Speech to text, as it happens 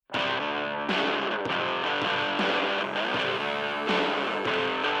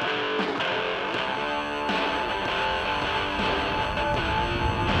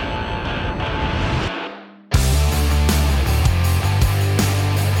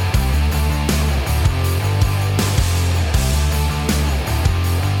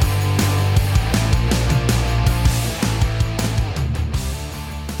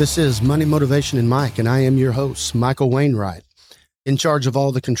This is Money, Motivation, and Mike, and I am your host, Michael Wainwright. In charge of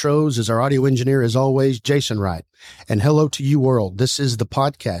all the controls is our audio engineer, as always, Jason Wright. And hello to you, world. This is the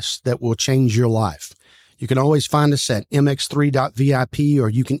podcast that will change your life. You can always find us at mx3.vip, or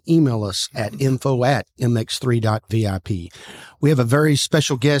you can email us at info@mx3.vip. We have a very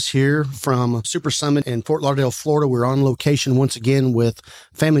special guest here from Super Summit in Fort Lauderdale, Florida. We're on location once again with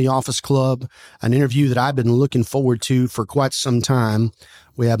Family Office Club, an interview that I've been looking forward to for quite some time.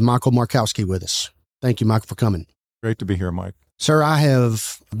 We have Michael Markowski with us. Thank you, Michael, for coming. Great to be here, Mike. Sir, I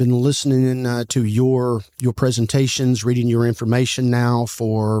have been listening to your presentations, reading your information now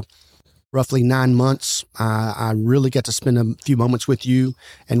for roughly 9 months. I really got to spend a few moments with you.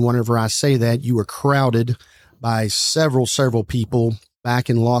 And whenever I say that, you were crowded by several people back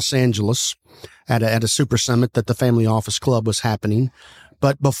in Los Angeles at a Super Summit that the Family Office Club was happening.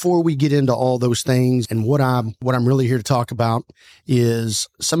 But before we get into all those things, and what I'm really here to talk about is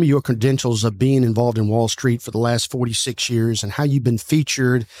some of your credentials of being involved in Wall Street for the last 46 years and how you've been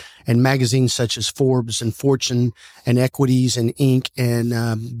featured in magazines such as Forbes and Fortune and Equities and Inc.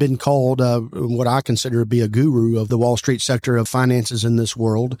 and been called what I consider to be a guru of the Wall Street sector of finances in this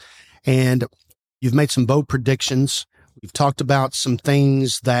world. And you've made some bold predictions. We've talked about some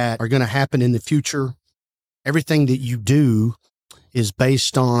things that are going to happen in the future. Everything that you do is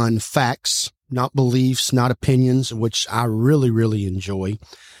based on facts, not beliefs, not opinions, which I really, really enjoy.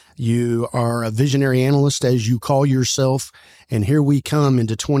 You are a visionary analyst, as you call yourself. And here we come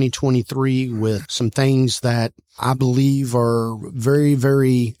into 2023 with some things that I believe are very,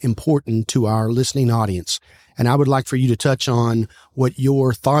 very important to our listening audience. And I would like for you to touch on what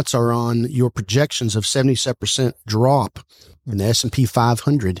your thoughts are on your projections of 77% drop in the S&P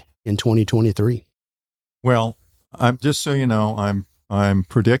 500 in 2023. Well, I'm just so you know, I'm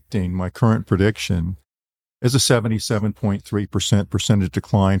predicting, my current prediction is a 77.3% percentage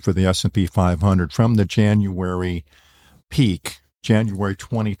decline for the S&P 500 from the January peak, January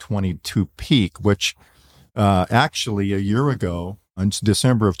 2022 peak, which actually a year ago, on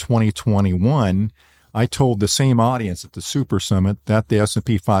December of 2021, I told the same audience at the Super Summit that the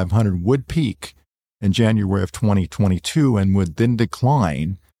S&P 500 would peak in January of 2022 and would then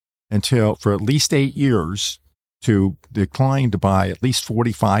decline until for at least 8 years, to decline by at least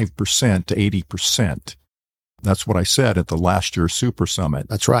 45% to 80%. That's what I said at the last year's Super Summit.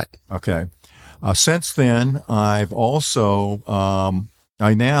 That's right. Okay. Since then, I've also,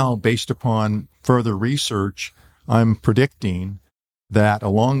 I now, based upon further research, I'm predicting that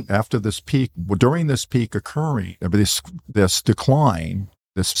after this peak, during this peak occurring, this decline,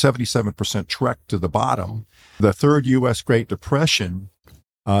 this 77% trek to the bottom, the third U.S. Great Depression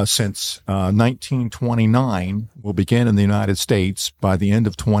since 1929 will begin in the United States by the end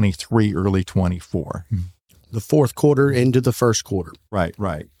of 23, early 24. The fourth quarter into the first quarter. Right.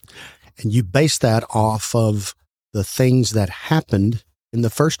 And you base that off of the things that happened in the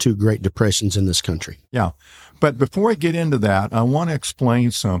first two Great Depressions in this country. Yeah. But before I get into that, I want to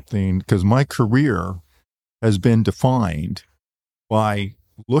explain something, because my career has been defined by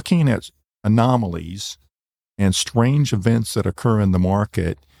looking at anomalies and strange events that occur in the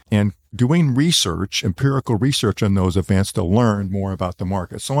market and doing research, empirical research on those events to learn more about the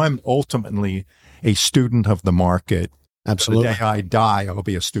market. So I'm ultimately a student of the market. Absolutely. The day I die, I'll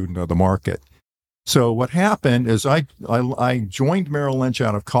be a student of the market. So what happened is I joined Merrill Lynch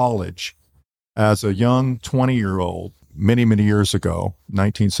out of college as a young 20-year-old many, many years ago,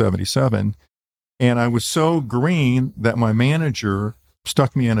 1977. And I was so green that my manager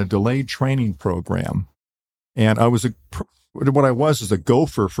stuck me in a delayed training program. And I was what I was a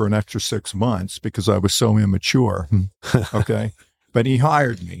gopher for an extra 6 months because I was so immature. Okay. But he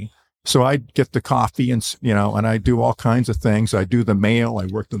hired me. So I'd get the coffee and I do all kinds of things. I do the mail. I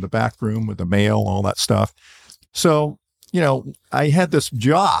worked in the back room with the mail, all that stuff. So, I had this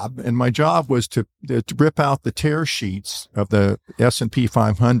job, and my job was to rip out the tear sheets of the S&P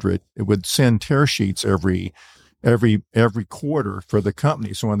 500. It would send tear sheets every quarter for the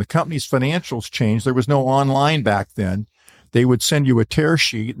company. So when the company's financials changed, there was no online back then. They would send you a tear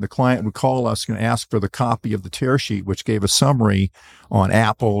sheet, and the client would call us and ask for the copy of the tear sheet, which gave a summary on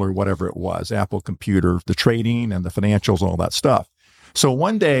Apple or whatever it was, Apple Computer, the trading and the financials, all that stuff. So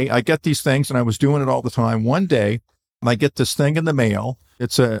one day I get these things, and I was doing it all the time. One day I get this thing in the mail.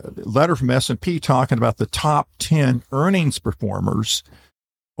 It's a letter from S&P talking about the top 10 earnings performers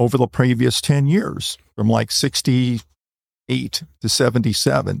over the previous 10 years, from like 68 to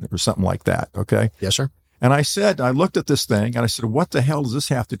 77 or something like that. Okay. Yes, sir. And I looked at this thing and I said, what the hell does this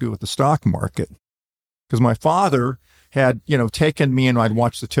have to do with the stock market? Because my father had, taken me, and I'd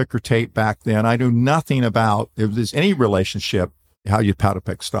watched the ticker tape back then. I knew nothing about if there's any relationship how to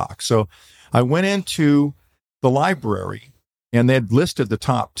pick stocks. So I went into the library, and they had listed the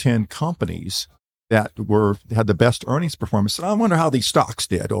top 10 companies that had the best earnings performance. And I wonder how these stocks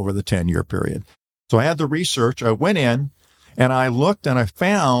did over the 10-year period. So I had the research. I went in and I looked, and I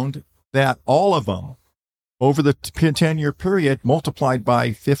found that all of them over the 10-year period multiplied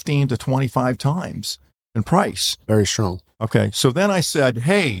by 15 to 25 times in price. Very strong. Okay. So then I said,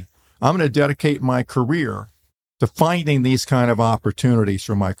 hey, I'm going to dedicate my career to finding these kind of opportunities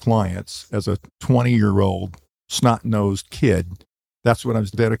for my clients as a 20-year-old snot-nosed kid. That's what I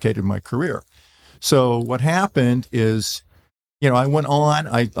was dedicated my career. So what happened is, I went on,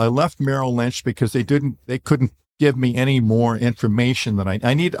 I left Merrill Lynch because they couldn't give me any more information than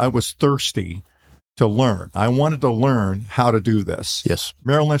I needed. I was thirsty to learn. I wanted to learn how to do this. Yes.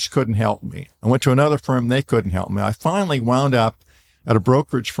 Merrill Lynch couldn't help me. I went to another firm. They couldn't help me. I finally wound up at a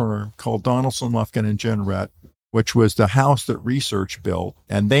brokerage firm called Donaldson, Lufkin and Jenrette, which was the house that research built,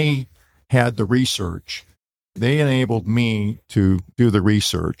 and they had the research. They enabled me to do the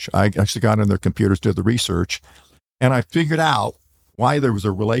research. I actually got on their computers, did the research, and I figured out why there was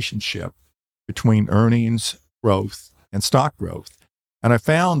a relationship between earnings growth and stock growth. And I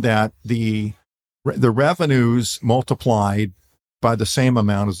found that the revenues multiplied by the same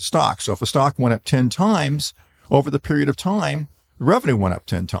amount as the stock. So if a stock went up 10 times over the period of time, the revenue went up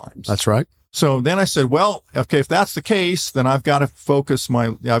 10 times. That's right. So then I said, well, okay, if that's the case, then I've got to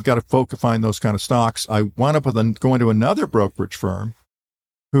find those kind of stocks. I wound up going to another brokerage firm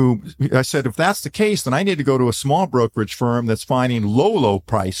who I said, if that's the case, then I need to go to a small brokerage firm that's finding low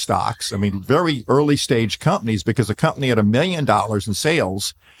price stocks. I mean, very early stage companies, because a company at $1 million in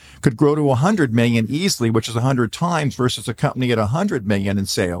sales could grow to 100 million easily, which is 100 times, versus a company at 100 million in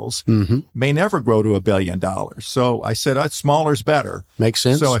sales may never grow to $1 billion. So I said, smaller's better. Makes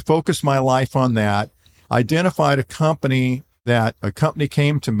sense. So I focused my life on that. Identified a company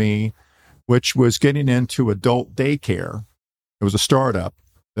came to me, which was getting into adult daycare. It was a startup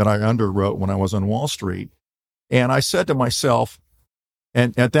that I underwrote when I was on Wall Street. And I said to myself,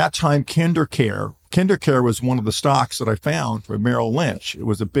 and at that time, KinderCare was one of the stocks that I found for Merrill Lynch. It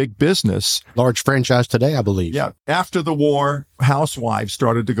was a big business. Large franchise today, I believe. Yeah. After the war, housewives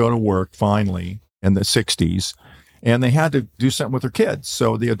started to go to work finally in the 60s, and they had to do something with their kids.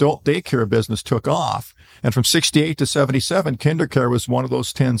 So the adult daycare business took off. And from 68 to 77, KinderCare was one of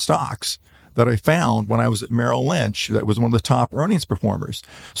those 10 stocks that I found when I was at Merrill Lynch that was one of the top earnings performers.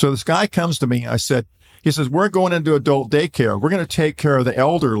 So this guy comes to me. He says, we're going into adult daycare. We're going to take care of the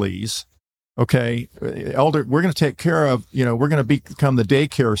elderlies. Okay. We're going to take care of, we're going to become the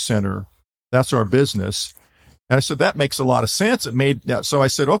daycare center. That's our business. And I said, that makes a lot of sense. So I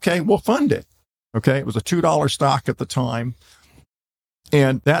said, okay, we'll fund it. Okay. It was a $2 stock at the time.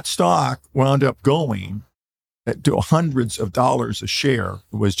 And that stock wound up going to hundreds of dollars a share.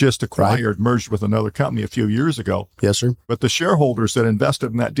 It was just acquired, merged with another company a few years ago. Yes, sir. But the shareholders that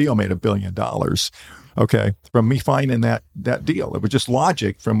invested in that deal made $1 billion. Okay. From me finding that deal. It was just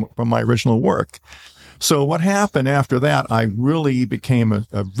logic from my original work. So what happened after that, I really became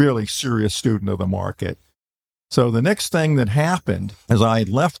a really serious student of the market. So the next thing that happened is I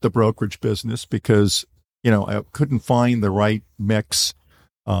left the brokerage business because, I couldn't find the right mix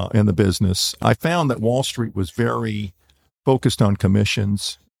in the business. I found that Wall Street was very focused on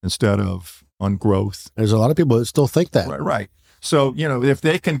commissions instead of on growth. There's a lot of people that still think that. Right. So, if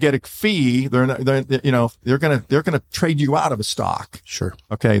they can get a fee, they're going to trade you out of a stock. Sure.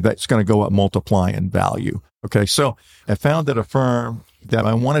 Okay. That's going to go up, multiply in value. Okay. So I founded a firm that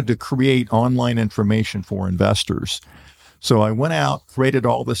I wanted to create online information for investors. So I went out, created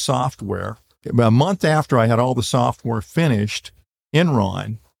all the software. About a month after I had all the software finished,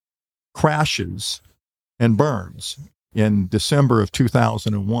 Enron crashes and burns in December of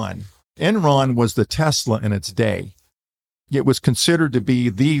 2001. Enron was the Tesla in its day. It was considered to be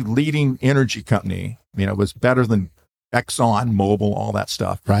the leading energy company. It was better than Exxon, Mobil, all that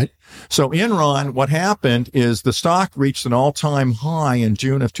stuff. Right. So Enron, what happened is the stock reached an all-time high in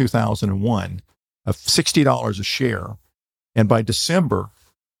June of 2001 of $60 a share. And by December,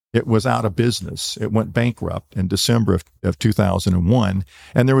 it was out of business. It went bankrupt in December of 2001.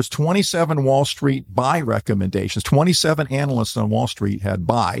 And there was 27 Wall Street buy recommendations. 27 analysts on Wall Street had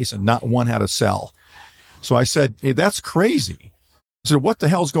buys and not one had a sell. So I said, hey, that's crazy. I said, what the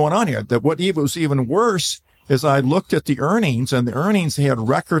hell's going on here? What was even worse is I looked at the earnings, and the earnings, they had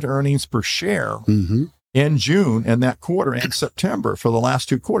record earnings per share in June and that quarter and September for the last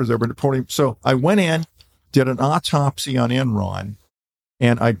 2 quarters. They were reporting. So I went in, did an autopsy on Enron,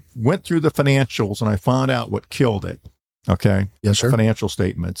 and I went through the financials and I found out what killed it. Okay. Yes, sir. Financial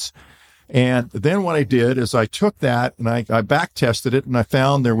statements. And then what I did is I took that and I back tested it, and I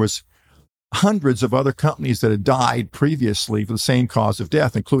found there was hundreds of other companies that had died previously for the same cause of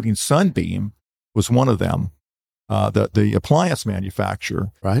death, including Sunbeam was one of them, the appliance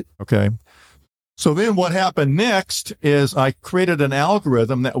manufacturer. Right. Okay. So then what happened next is I created an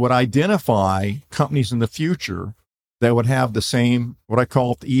algorithm that would identify companies in the future that would have the same, what I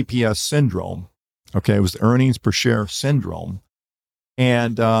call the EPS syndrome. Okay. It was the earnings per share syndrome.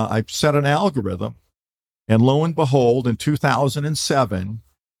 And I set an algorithm, and lo and behold, in 2007,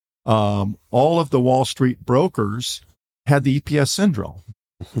 all of the Wall Street brokers had the EPS syndrome.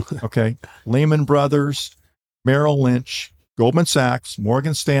 Okay. Lehman Brothers, Merrill Lynch, Goldman Sachs,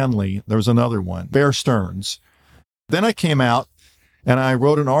 Morgan Stanley. There was another one, Bear Stearns. Then I came out and I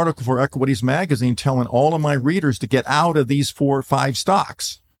wrote an article for Equities Magazine telling all of my readers to get out of these 4 or 5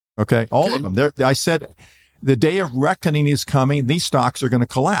 stocks. Okay. All of them. I said, the day of reckoning is coming. These stocks are going to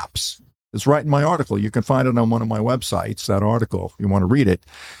collapse. It's right in my article. You can find it on one of my websites, that article, if you want to read it.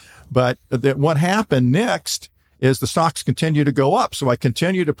 But what happened next is the stocks continue to go up. So I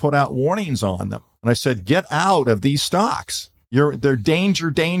continue to put out warnings on them. And I said, get out of these stocks. They're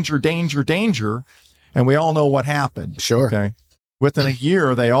danger, danger, danger, danger. And we all know what happened. Sure. Okay. Within a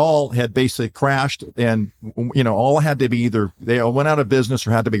year, they all had basically crashed, and, all had to be either they all went out of business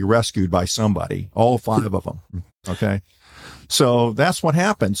or had to be rescued by somebody, all 5 of them. Okay. So that's what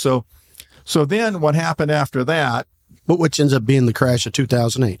happened. So then what happened after that? But which ends up being the crash of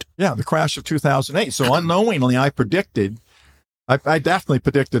 2008. Yeah, the crash of 2008. So unknowingly, I definitely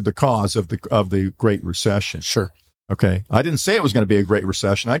predicted the cause of the Great Recession. Sure. Okay. I didn't say it was going to be a Great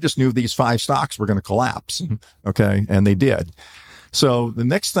Recession. I just knew these 5 stocks were going to collapse. Okay. And they did. So the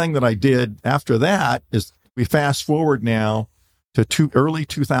next thing that I did after that is we fast forward now to early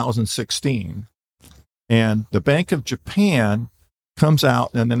 2016. And the Bank of Japan comes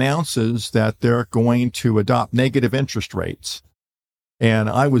out and announces that they're going to adopt negative interest rates. And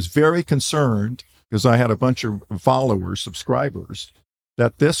I was very concerned because I had a bunch of followers, subscribers,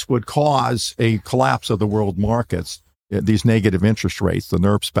 that this would cause a collapse of the world markets, these negative interest rates, the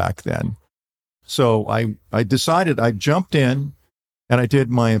NIRPs back then. So I decided, I jumped in and I did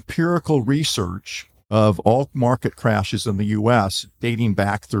my empirical research of all market crashes in the U.S. dating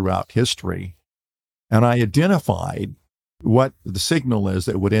back throughout history. And I identified what the signal is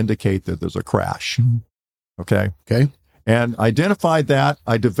that would indicate that there's a crash. Okay. And identified that.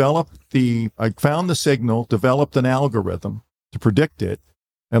 I found the signal, developed an algorithm to predict it.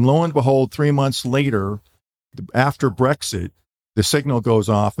 And lo and behold, 3 months later, after Brexit, the signal goes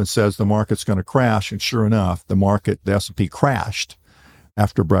off and says the market's going to crash. And sure enough, the S&P crashed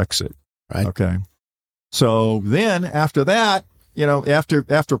after Brexit. Right. Okay. So then after that,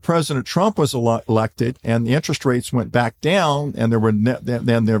 after President Trump was elected and the interest rates went back down and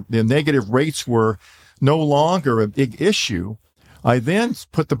the negative rates were no longer a big issue, I then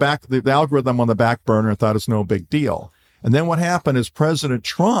put the algorithm on the back burner and thought it's no big deal. And then what happened is President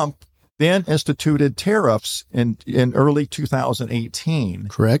Trump then instituted tariffs in early 2018.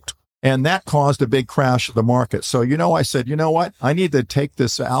 Correct. And that caused a big crash of the market. So, I said, you know what? I need to take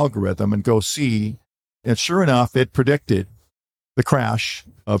this algorithm and go see. And sure enough, it predicted the crash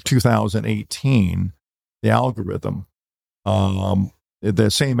of 2018, the algorithm, the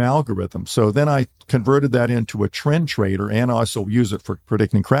same algorithm. So then I converted that into a trend trader and also use it for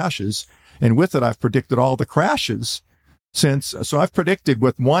predicting crashes. And with it, I've predicted all the crashes so I've predicted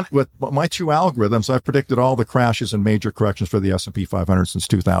with my 2 algorithms, I've predicted all the crashes and major corrections for the S&P 500 since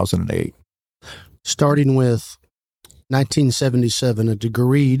 2008. Starting with 1977, a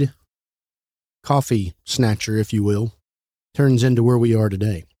degreed coffee snatcher, if you will, turns into where we are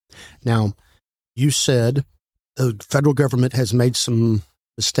today. Now, you said the federal government has made some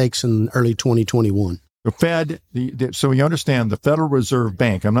mistakes in early 2021. The Fed, so you understand, the Federal Reserve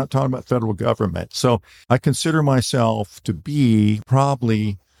Bank, I'm not talking about federal government. So I consider myself to be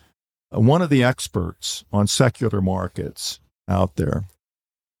probably one of the experts on secular markets out there.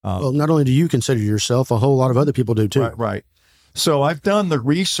 Well, not only do you consider yourself, a whole lot of other people do too. Right. So I've done the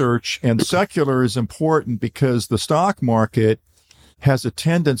research, and secular is important because the stock market has a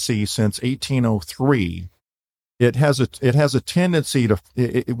tendency since 1803. It has a tendency to,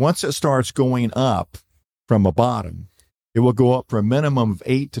 once it starts going up from a bottom, it will go up for a minimum of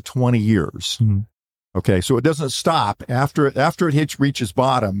 8 to 20 years. Mm-hmm. Okay, so it doesn't stop after it reaches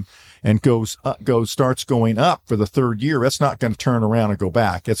bottom and starts going up for the 3rd year. It's not going to turn around and go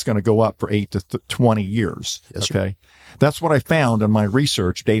back. It's going to go up for 8 to 20 years. Yes, okay, that's what I found in my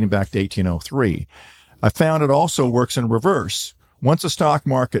research dating back to 1803. I found it also works in reverse. Once the stock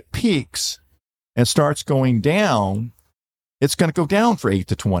market peaks and starts going down, it's going to go down for 8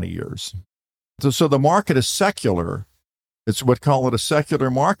 to 20 years. So the market is secular. It's what call it a secular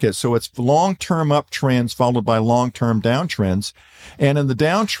market. So it's long-term uptrends followed by long-term downtrends. And in the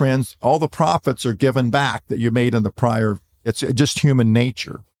downtrends, all the profits are given back that you made in the prior. It's just human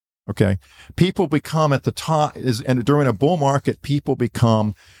nature. Okay. People become at the top and during a bull market, people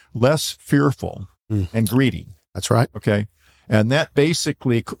become less fearful and greedy. That's right. Okay. And that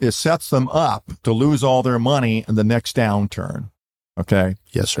basically it sets them up to lose all their money in the next downturn. Okay.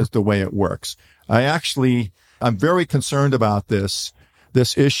 Yes, sir. That's the way it works. I'm very concerned about this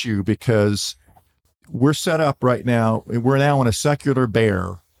issue because we're set up right now. We're now in a secular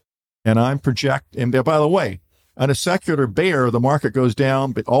bear, and I'm projecting. And by the way, on a secular bear, the market goes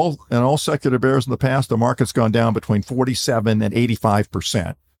down. But all secular bears in the past, the market's gone down between 47 and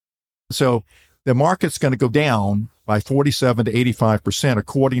 85%. So the market's going to go down by 47 to 85%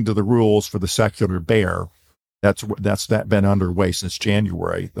 according to the rules for the secular bear. That's been underway since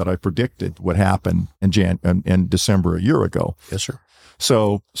January that I predicted would happen in December a year ago. Yes, sir.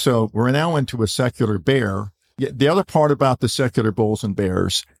 So we're now into a secular bear. The other part about the secular bulls and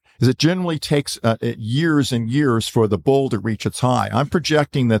bears is it generally takes years and years for the bull to reach its high. I'm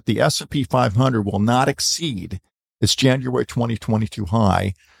projecting that the S&P 500 will not exceed its January 2022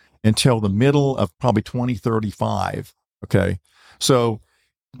 high until the middle of probably 2035. Okay. So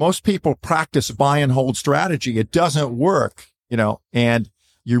most people practice buy and hold strategy. It doesn't work, and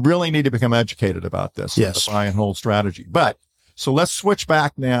you really need to become educated about this. Yes. The buy and hold strategy. So let's switch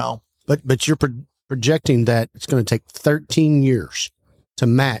back now. But you're projecting that it's going to take 13 years to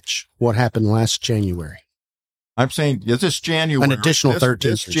match what happened last January. I'm saying this January. An additional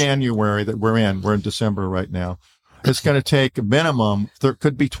 13 This years. January that we're in December right now. It's going to take a minimum, there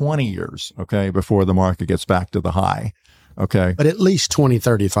could be 20 years, okay, before the market gets back to the high. Okay. But at least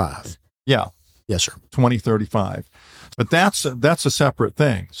 2035. Yeah. Yes, sir. 2035. But that's a separate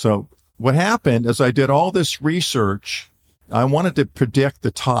thing. So what happened is I did all this research. I wanted to predict the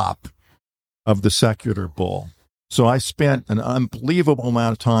top of the secular bull. So I spent an unbelievable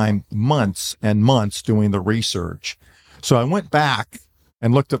amount of time, months and months doing the research. So I went back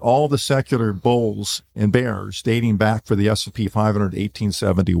and looked at all the secular bulls and bears dating back for the S&P 500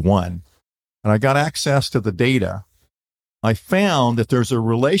 1871. And I got access to the data. I found that there's a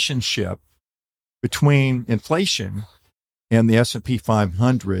relationship between inflation and the S&P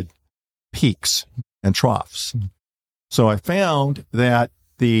 500 peaks and troughs. So I found that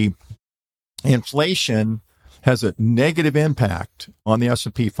the inflation has a negative impact on the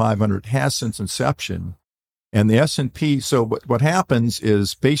S&P 500, has since inception. And the S&P, so what happens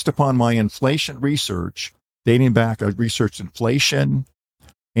is based upon my inflation research, dating back, I researched inflation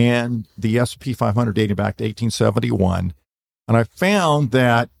and the S&P 500 dating back to 1871. And I found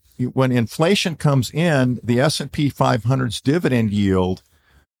that when inflation comes in, the S&P 500's dividend yield,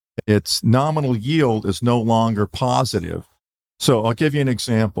 its nominal yield is no longer positive. So I'll give you an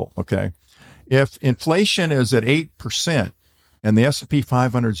example, okay? If inflation is at 8% and the S&P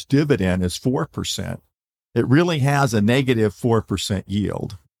 500's dividend is 4%, it really has a negative 4%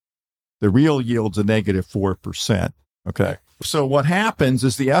 yield. The real yield's a negative 4%, okay? So what happens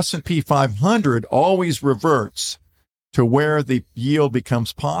is the S&P 500 always reverts to where the yield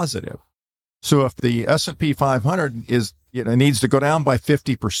becomes positive. So if the S&P 500 needs to go down by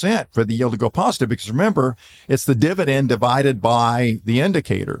 50% for the yield to go positive, because remember, it's the dividend divided by the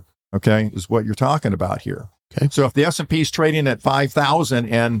indicator, okay, is what you're talking about here. Okay. So if the S&P is trading at 5,000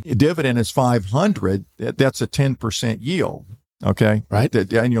 and dividend is 500, that's a 10% yield, okay? Right.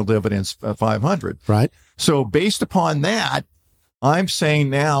 The annual dividend's 500. Right. So based upon that, I'm saying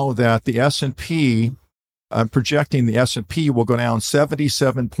now that the S&P, I'm projecting the S&P will go down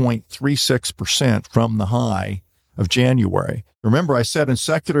 77.36% from the high of January. Remember, I said in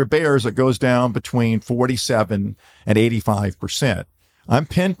secular bears, it goes down between 47 and 85%. I'm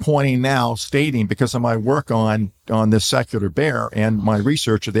pinpointing now, stating because of my work on this secular bear and my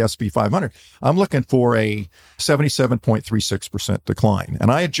research of the S&P 500, I'm looking for a 77.36% decline.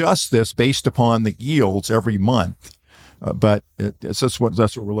 And I adjust this based upon the yields every month. But that's what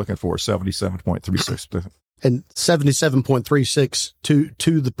we're looking for, 77.36%. And 77.36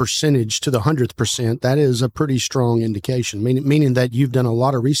 to the percentage, to the 100th%, that is a pretty strong indication, meaning that you've done a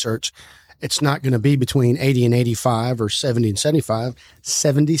lot of research. It's not going to be between 80 and 85 or 70 and 75,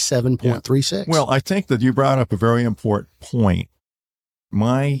 77.36. Yeah. Well, I think that you brought up a very important point.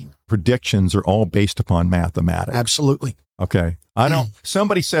 My predictions are all based upon mathematics. Absolutely. Okay.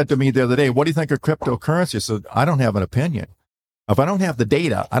 Somebody said to me the other day, what do you think of cryptocurrency? I said, I don't have an opinion. If I don't have the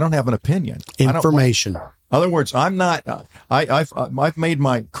data, I don't have an opinion. Information. In other words, I'm not, I've made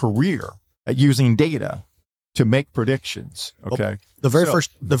my career at using data to make predictions. Okay. The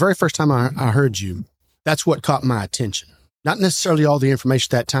very first time I heard you, that's what caught my attention. Not necessarily all the information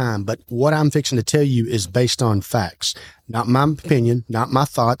at that time, but what I'm fixing to tell you is based on facts, not my opinion, not my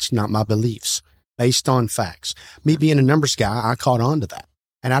thoughts, not my beliefs, based on facts. Me being a numbers guy, I caught on to that.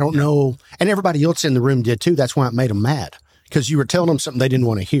 And I don't know, and everybody else in the room did too. That's why it made them mad, because you were telling them something they didn't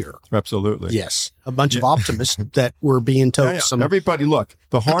want to hear. Absolutely. Yes. A bunch of optimists that were being told some. Everybody, look,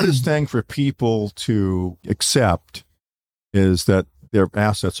 the hardest thing for people to accept is that their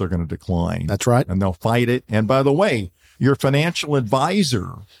assets are going to decline. That's right. And they'll fight it. And by the way, your financial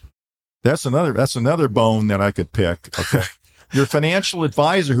advisor, that's another bone that I could pick. Okay. Your financial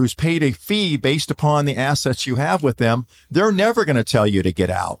advisor who's paid a fee based upon the assets you have with them, they're never going to tell you to get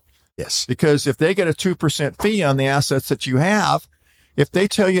out. Yes. Because if they get a 2% fee on the assets that you have, if they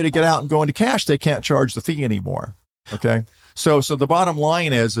tell you to get out and go into cash, they can't charge the fee anymore. Okay. So the bottom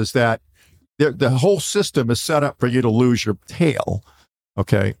line is that the whole system is set up for you to lose your tail.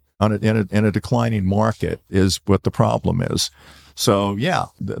 Okay. In a declining market is what the problem is. So yeah,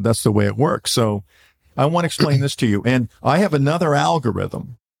 that's the way it works. So I want to explain this to you. And I have another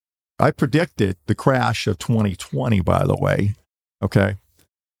algorithm. I predicted the crash of 2020, by the way. Okay.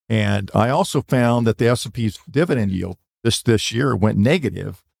 And I also found that the S&P's dividend yield this year went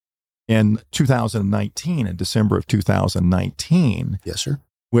negative in 2019, in December of 2019. Yes, sir.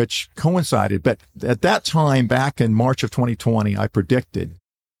 Which coincided. But at that time, back in March of 2020, I predicted,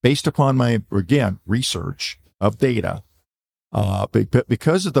 based upon my, again, research of data,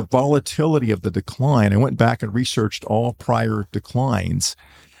 because of the volatility of the decline, I went back and researched all prior declines.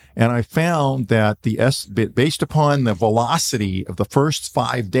 And I found that based upon the velocity of the first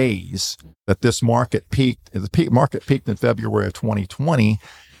 5 days that this market peaked, market peaked in February of 2020,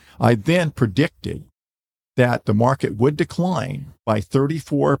 I then predicted that the market would decline by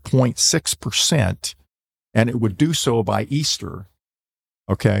 34.6%, and it would do so by Easter,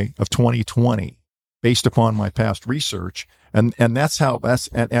 okay, of 2020, based upon my past research. And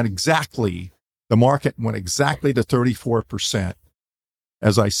exactly, the market went exactly to 34%,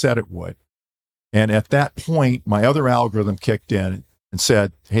 as I said it would. And at that point, my other algorithm kicked in and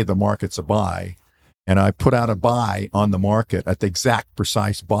said, hey, the market's a buy. And I put out a buy on the market at the exact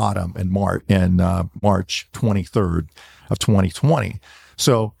precise bottom in March 23rd of 2020.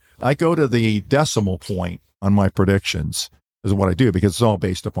 So I go to the decimal point on my predictions is what I do, because it's all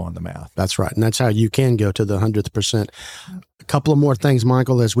based upon the math. That's right. And that's how you can go to the 100th percent. A couple of more things,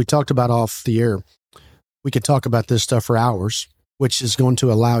 Michael, as we talked about off the air. We could talk about this stuff for hours, which is going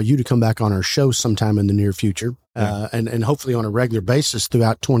to allow you to come back on our show sometime in the near future, and hopefully on a regular basis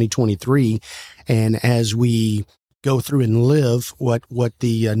throughout 2023. And as we go through and live what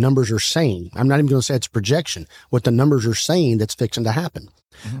the numbers are saying, I'm not even going to say it's a projection, what the numbers are saying that's fixing to happen.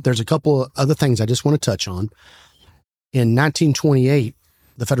 Mm-hmm. There's a couple of other things I just want to touch on. In 1928,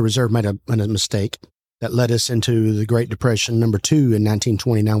 the Federal Reserve made a mistake that led us into the Great Depression, number 2, in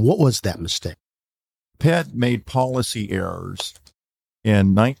 1929. What was that mistake? Fed made policy errors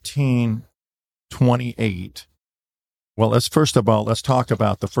in 1928. Well, let's talk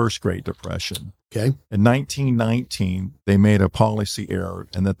about the first Great Depression. Okay. In 1919, they made a policy error,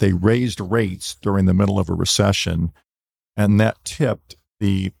 and that they raised rates during the middle of a recession, and that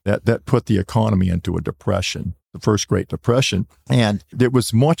that put the economy into a depression, the first Great Depression. And it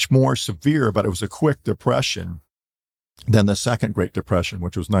was much more severe, but it was a quick depression than the second Great Depression,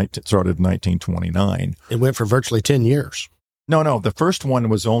 which was started in 1929. It went for virtually 10 years. No, the first one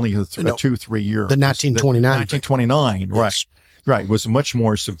was only 2-3 years. The 1929. 1929, yes. Right, was much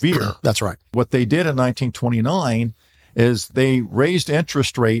more severe. That's right. What they did in 1929 is they raised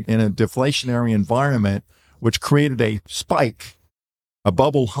interest rate in a deflationary environment, which created a spike, a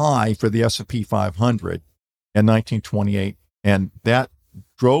bubble high for the S&P 500 in 1928, and that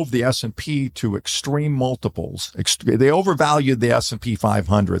drove the S&P to extreme multiples. They overvalued the S&P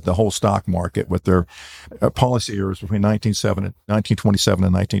 500, the whole stock market, with their policy errors between 1927 and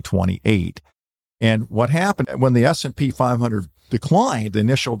 1928. And what happened when the S&P 500 declined, the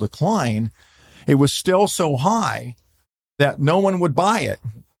initial decline, it was still so high that no one would buy it.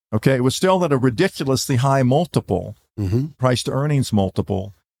 Okay, it was still at a ridiculously high multiple, price to earnings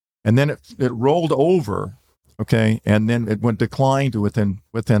multiple, and then it rolled over. Okay. And then it declined within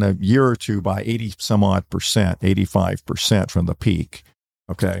a year or two by 85% from the peak.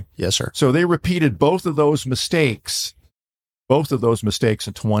 Okay. Yes, sir. So they repeated both of those mistakes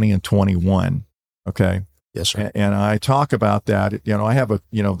in 20 and 21. Okay. Yes, sir. And I talk about that. I have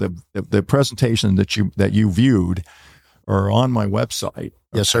the presentation that you viewed are on my website.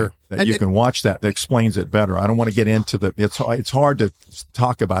 Okay, yes, sir. That you can watch that explains it better. I don't want to get into it's hard to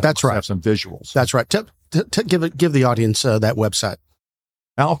talk about. That's it. Right. Have some visuals. That's right. Give the audience that website.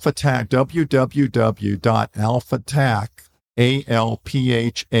 AlphaTac, www.alphatac,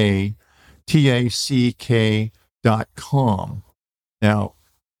 ALPHATACK.com. Now,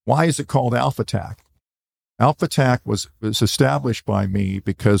 why is it called AlphaTac? AlphaTac was established by me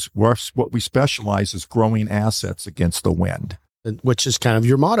because what we specialize is growing assets against the wind. Which is kind of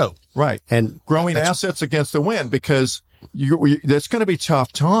your motto. Right. And growing assets against the wind, because there's going to be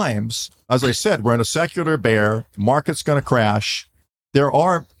tough times. As I said, we're in a secular bear. Market's going to crash. There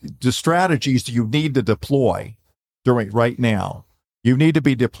are the strategies that you need to deploy right now. You need to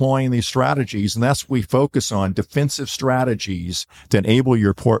be deploying these strategies, and that's what we focus on, defensive strategies to enable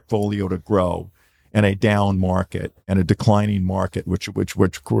your portfolio to grow in a down market and a declining market, which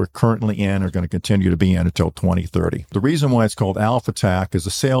we're currently in, are going to continue to be in until 2030. The reason why it's called AlphaTac is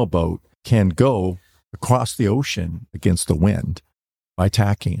a sailboat can go across the ocean against the wind by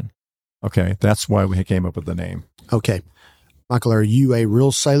tacking. Okay, that's why we came up with the name. Okay. Michael, are you a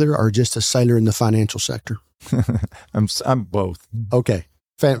real sailor or just a sailor in the financial sector? I'm both. Okay.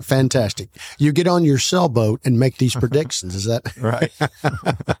 Fantastic. You get on your sailboat and make these predictions. Is that right?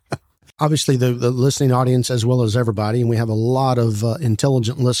 Obviously, the listening audience, as well as everybody, and we have a lot of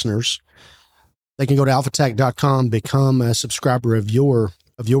intelligent listeners, they can go to alphatac.com, become a subscriber of your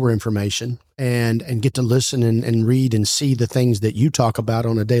information, and get to listen and read and see the things that you talk about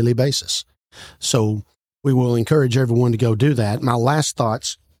on a daily basis. So we will encourage everyone to go do that. My last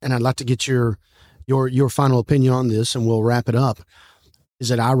thoughts, and I'd like to get your final opinion on this, and we'll wrap it up. Is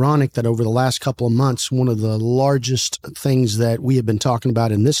it ironic that over the last couple of months, one of the largest things that we have been talking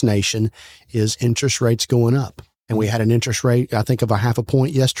about in this nation is interest rates going up? And we had an interest rate, I think, of 0.5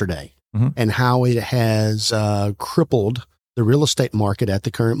 point yesterday, and how it has crippled the real estate market at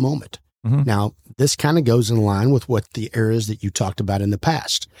the current moment. Now, this kind of goes in line with what the areas that you talked about in the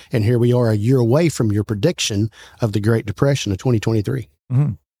past. And here we are a year away from your prediction of the Great Depression of 2023.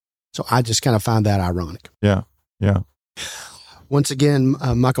 So I just kind of find that ironic. Yeah. Once again,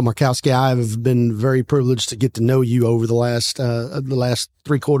 Michael Markowski, I've been very privileged to get to know you over the last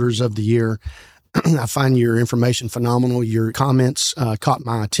 3 quarters of the year. I find your information phenomenal. Your comments caught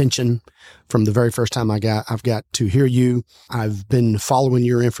my attention from the very first time I've got to hear you. I've been following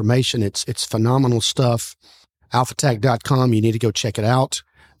your information. It's phenomenal stuff. alphatac.com. You need to go check it out.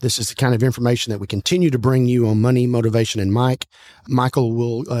 This is the kind of information that we continue to bring you on Money, Motivation, and Mike. Michael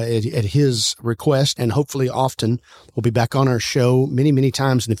will, at his request, and hopefully often, will be back on our show many, many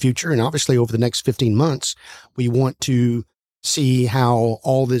times in the future. And obviously over the next 15 months, we want to see how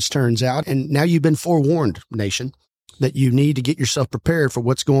all this turns out. And now you've been forewarned, nation, that you need to get yourself prepared for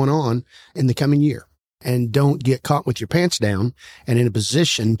what's going on in the coming year. And don't get caught with your pants down and in a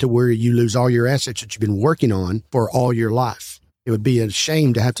position to where you lose all your assets that you've been working on for all your life. It would be a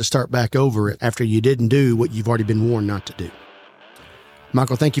shame to have to start back over it after you didn't do what you've already been warned not to do.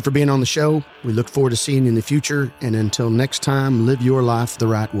 Michael, thank you for being on the show. We look forward to seeing you in the future. And until next time, live your life the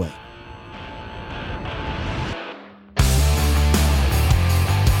right way.